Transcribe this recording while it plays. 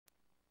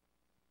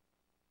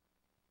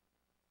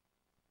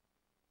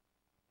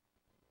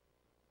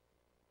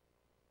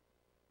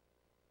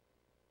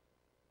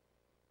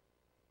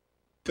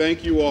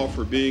Thank you all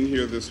for being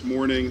here this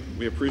morning.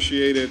 We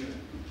appreciate it.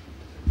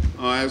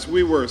 As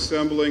we were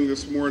assembling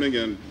this morning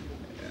and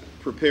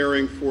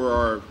preparing for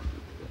our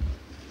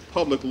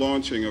public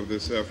launching of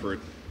this effort,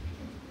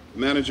 the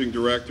managing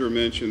director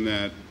mentioned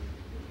that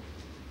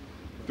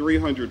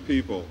 300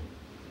 people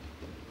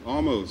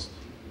almost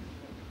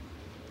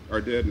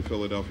are dead in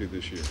Philadelphia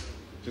this year,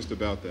 just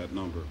about that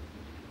number.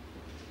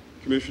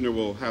 Commissioner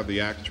will have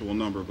the actual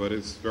number, but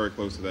it's very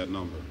close to that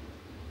number.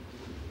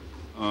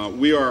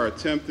 We are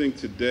attempting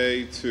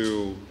today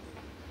to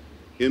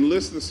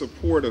enlist the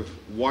support of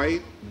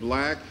white,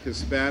 black,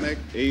 Hispanic,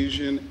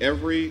 Asian,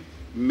 every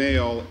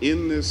male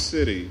in this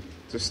city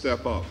to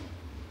step up.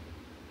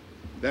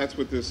 That's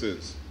what this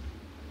is.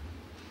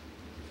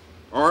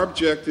 Our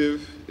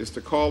objective is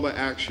to call to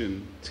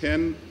action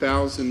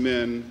 10,000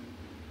 men,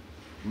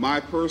 my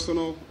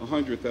personal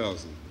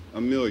 100,000,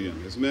 a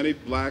million, as many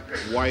black,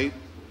 white,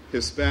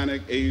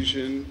 Hispanic,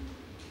 Asian,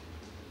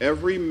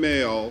 every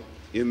male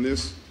in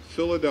this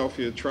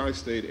Philadelphia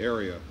tri-state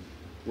area,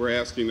 we're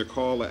asking to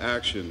call to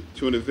action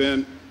to an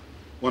event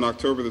on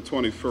October the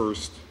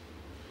 21st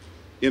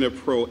in a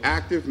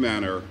proactive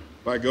manner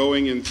by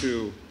going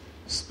into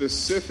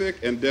specific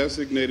and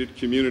designated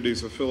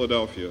communities of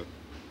Philadelphia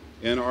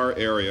in our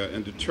area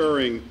and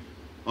deterring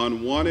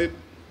unwanted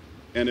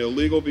and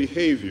illegal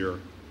behavior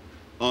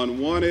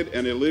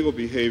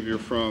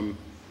from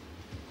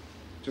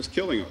just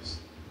killing us.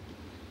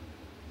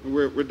 And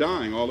we're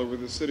dying all over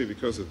the city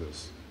because of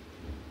this.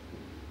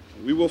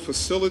 We will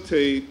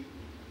facilitate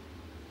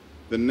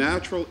the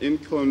natural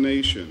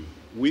inclination,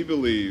 we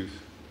believe,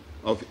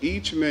 of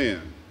each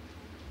man,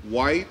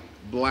 white,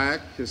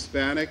 black,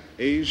 Hispanic,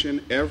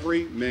 Asian,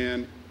 every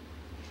man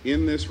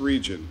in this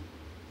region,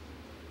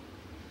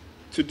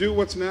 to do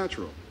what's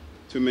natural,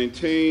 to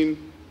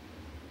maintain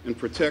and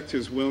protect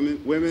his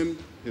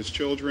women, his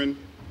children,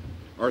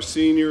 our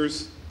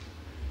seniors,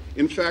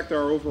 in fact,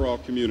 our overall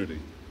community.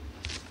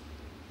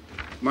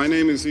 My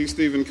name is E.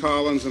 Stephen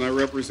Collins, and I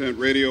represent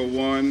Radio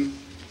 1.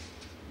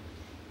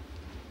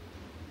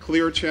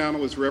 Clear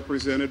Channel is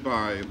represented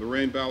by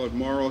Lorraine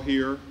Ballard-Morrow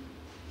here.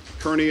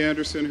 Kearney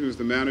Anderson, who's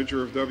the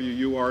manager of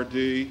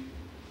WURD,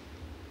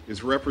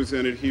 is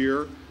represented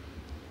here.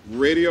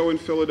 Radio in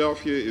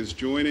Philadelphia is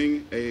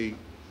joining a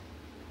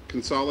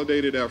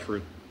consolidated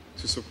effort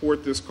to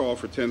support this call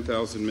for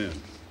 10,000 men.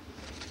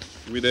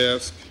 We'd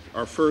ask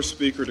our first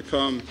speaker to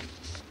come.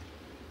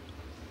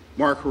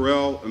 Mark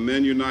Harrell, a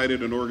Men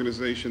United, an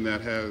organization that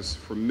has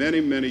for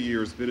many, many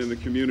years been in the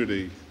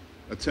community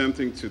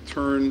attempting to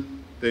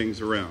turn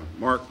things around.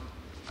 Mark.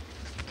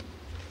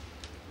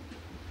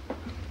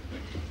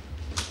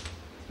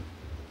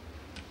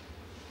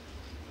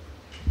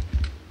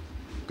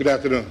 Good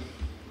afternoon.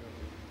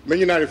 Men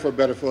United for a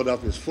Better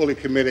Philadelphia is fully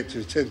committed to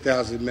the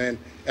 10,000 men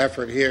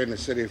effort here in the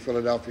city of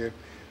Philadelphia.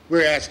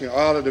 We're asking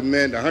all of the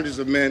men, the hundreds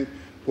of men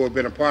who have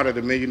been a part of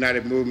the Men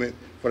United movement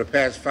for the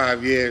past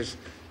 5 years,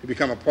 to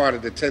become a part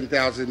of the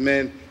 10,000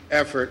 men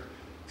effort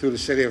through the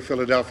city of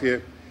Philadelphia,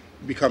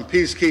 become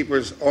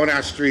peacekeepers on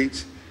our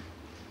streets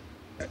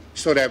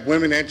so that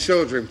women and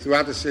children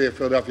throughout the city of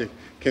Philadelphia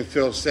can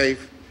feel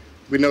safe.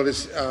 We know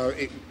this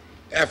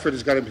effort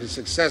is going to be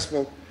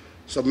successful,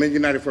 so Men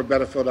United for a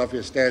Better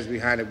Philadelphia stands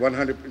behind it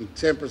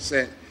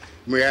 110%. And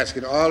we're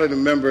asking all of the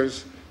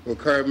members, who are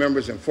current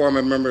members and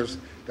former members,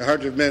 the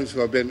 100 men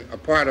who have been a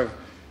part of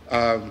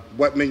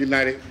what Men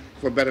United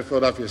for a Better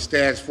Philadelphia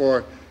stands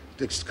for,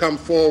 to come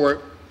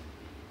forward,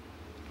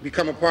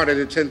 become a part of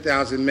the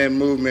 10,000 men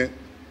movement,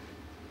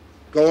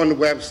 go on the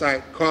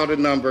website, call the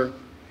number,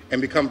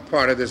 and become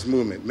part of this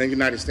movement. Men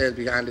United stands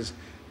behind this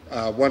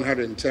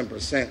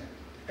 110%,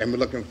 and we're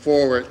looking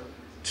forward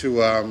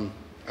to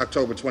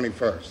October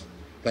 21st.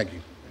 Thank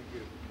you.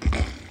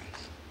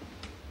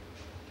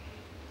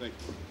 Thank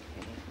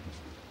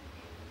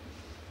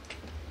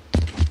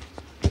you.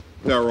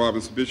 Darrell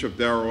Robinson, Bishop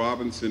Darrell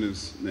Robinson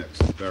is next.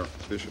 Darrell,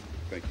 Bishop,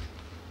 thank you.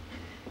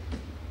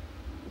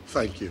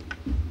 Thank you.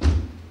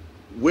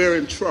 We're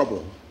in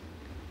trouble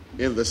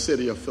in the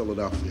city of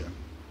Philadelphia.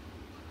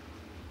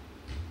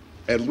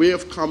 And we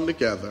have come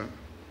together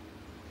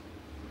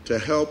to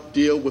help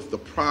deal with the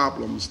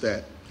problems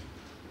that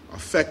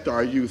affect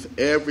our youth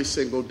every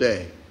single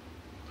day.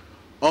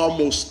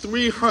 Almost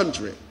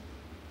 300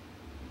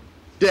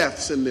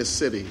 deaths in this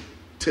city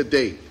to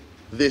date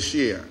this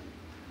year.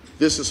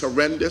 This is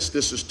horrendous.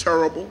 This is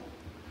terrible.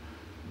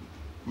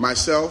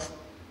 Myself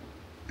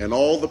and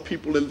all the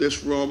people in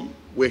this room,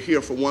 we're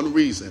here for one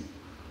reason,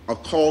 a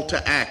call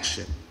to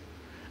action.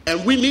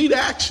 And we need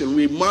action.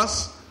 We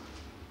must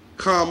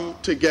come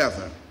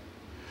together.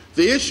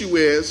 The issue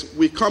is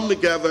we come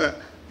together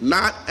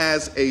not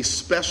as a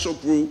special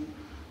group.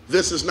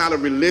 This is not a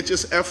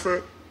religious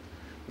effort.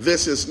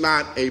 This is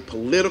not a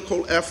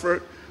political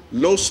effort.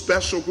 No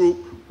special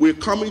group. We're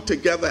coming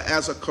together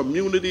as a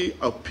community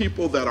of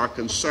people that are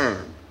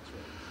concerned.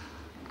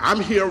 I'm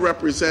here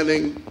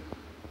representing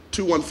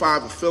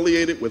 215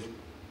 affiliated with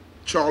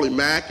Charlie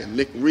Mack and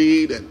Nick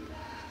Reed, and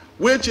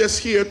we're just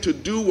here to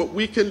do what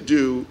we can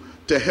do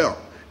to help.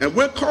 And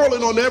we're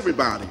calling on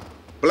everybody,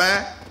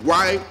 black,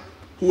 white,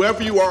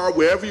 whoever you are,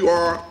 wherever you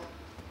are,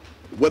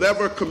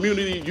 whatever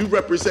community you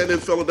represent in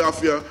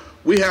Philadelphia,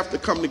 we have to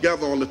come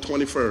together on the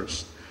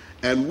 21st.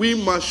 And we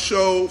must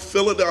show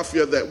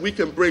Philadelphia that we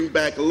can bring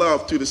back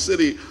love to the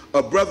city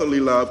of brotherly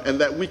love and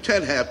that we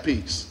can have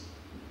peace.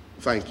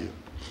 Thank you.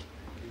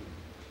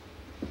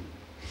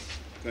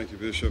 Thank you,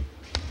 Bishop.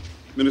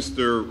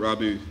 Minister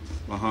Rodney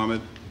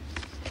Muhammad.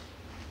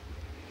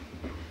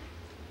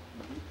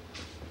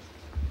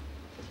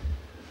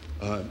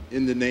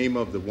 In the name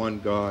of the one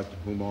God, to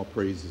whom all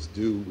praise is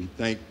due, we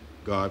thank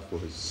God for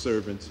his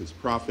servants, his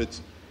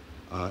prophets.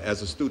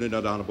 As a student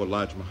of the Honorable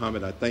Elijah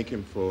Muhammad, I thank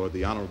him for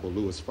the Honorable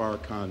Louis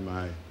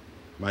Farrakhan,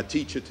 my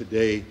teacher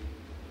today.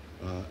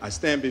 I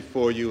stand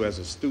before you as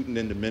a student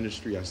in the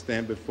ministry. I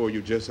stand before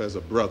you just as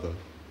a brother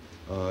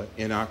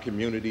in our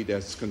community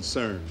that's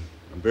concerned.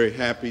 I'm very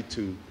happy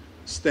to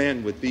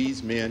stand with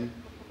these men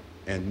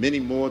and many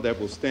more that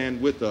will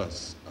stand with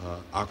us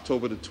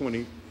October the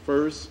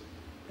 21st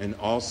and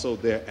also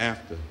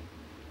thereafter.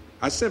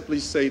 I simply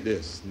say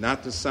this,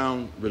 not to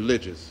sound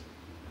religious,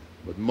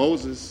 but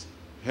Moses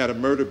had a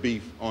murder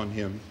beef on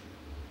him,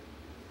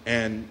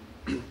 and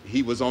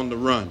he was on the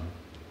run.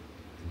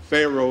 And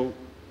Pharaoh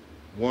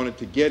wanted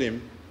to get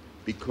him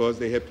because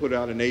they had put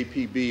out an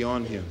APB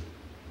on him.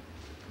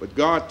 But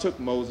God took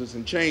Moses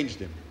and changed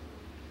him,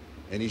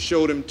 and he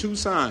showed him two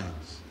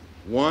signs.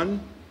 One,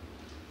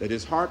 that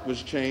his heart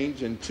was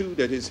changed, and two,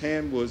 that his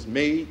hand was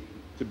made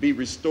to be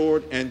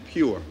restored and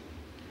pure.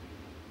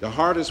 The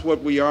heart is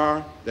what we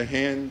are, the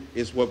hand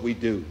is what we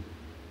do.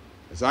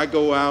 As I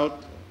go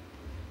out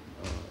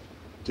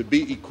to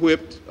be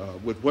equipped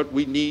with what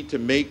we need to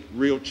make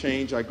real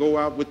change, I go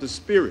out with the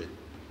spirit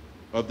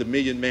of the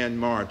Million Man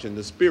March and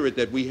the spirit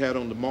that we had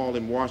on the Mall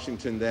in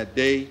Washington that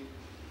day.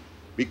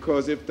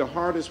 Because if the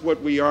heart is what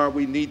we are,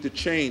 we need to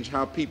change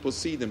how people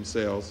see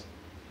themselves.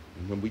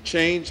 And when we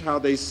change how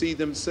they see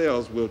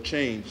themselves, we'll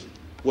change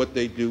what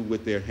they do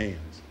with their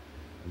hands.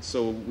 And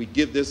so we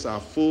give this our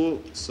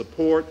full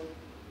support,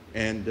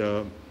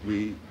 and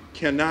we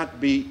cannot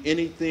be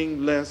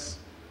anything less,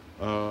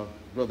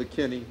 Brother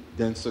Kenny,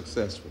 than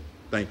successful.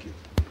 Thank you.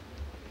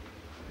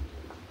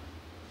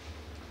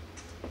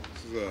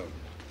 This is a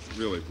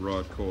really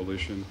broad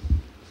coalition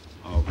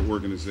of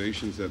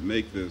organizations that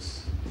make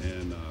this,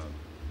 and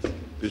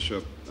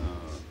Bishop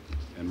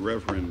and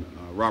Reverend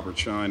Robert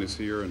Shine is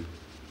here and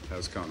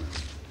has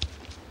comments.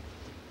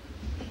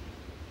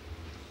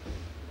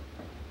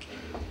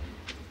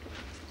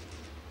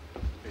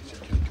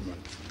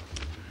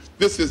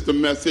 This is the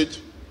message.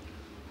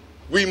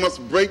 We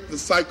must break the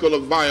cycle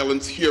of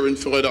violence here in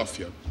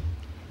Philadelphia.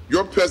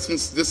 Your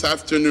presence this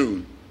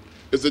afternoon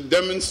is a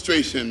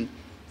demonstration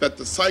that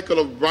the cycle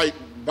of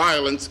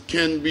violence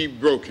can be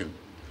broken.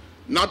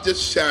 Not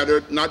just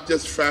shattered, not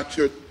just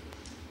fractured,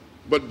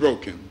 but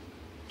broken.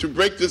 To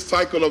break this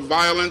cycle of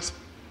violence,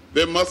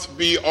 there must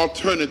be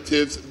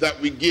alternatives that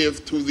we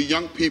give to the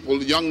young people,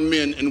 the young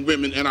men and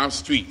women in our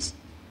streets.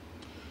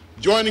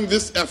 Joining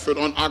this effort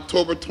on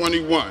October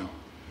 21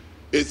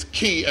 is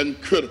key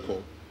and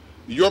critical.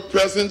 Your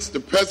presence, the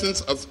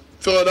presence of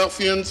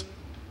Philadelphians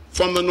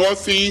from the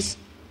Northeast,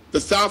 the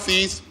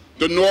Southeast,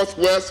 the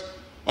Northwest,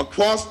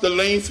 across the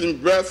length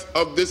and breadth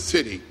of this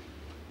city.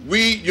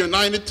 We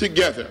united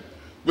together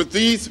with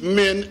these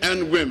men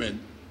and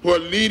women who are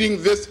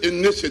leading this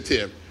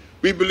initiative.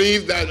 We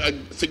believe that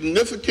a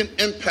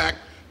significant impact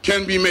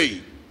can be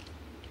made.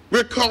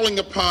 We're calling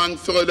upon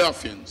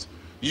Philadelphians,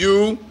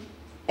 you,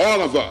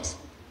 all of us,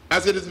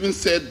 as it has been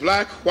said,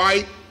 black,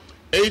 white,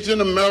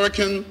 Asian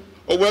American,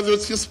 or whether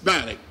it's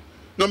Hispanic,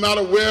 no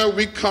matter where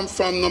we come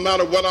from, no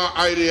matter what our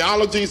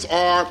ideologies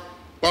are,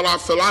 what our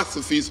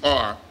philosophies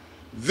are,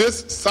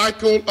 this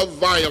cycle of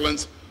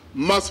violence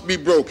must be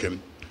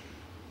broken.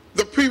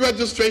 The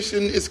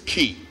pre-registration is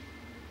key,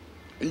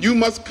 and you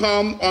must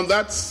come on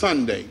that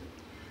Sunday,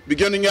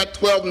 beginning at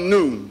 12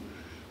 noon.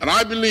 And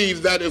I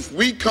believe that if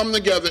we come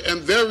together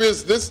and there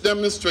is this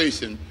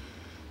demonstration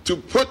to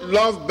put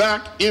love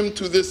back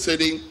into this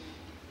city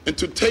and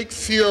to take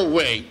fear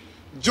away,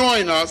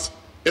 join us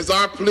is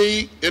our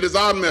plea, it is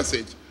our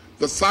message.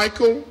 The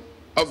cycle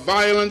of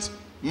violence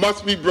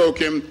must be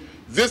broken.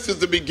 This is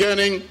the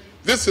beginning,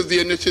 this is the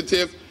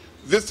initiative,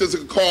 this is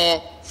a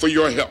call for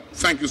your help.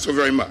 Thank you so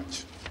very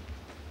much.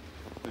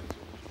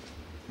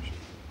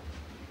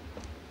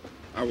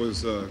 I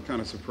was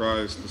kind of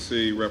surprised to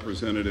see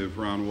Representative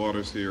Ron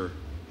Waters here.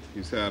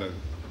 He's had an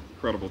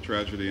incredible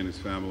tragedy in his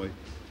family,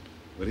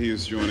 but he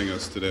is joining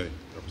us today.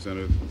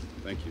 Representative,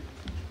 thank you.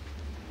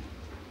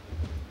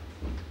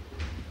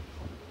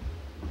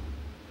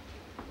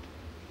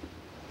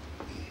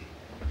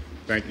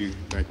 Thank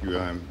you.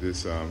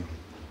 I'm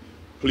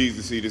pleased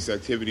to see this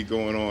activity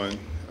going on.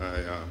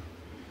 I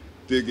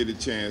did get a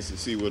chance to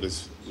see what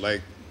it's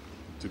like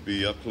to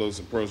be up close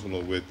and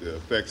personal with the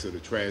effects of the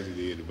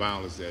tragedy and the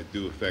violence that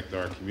do affect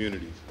our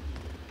communities.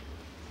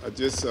 I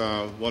just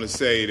want to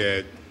say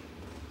that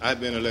I've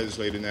been a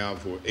legislator now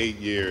for 8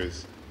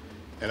 years,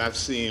 and I've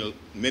seen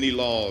many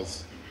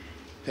laws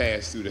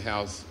passed through the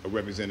House of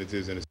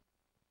Representatives and the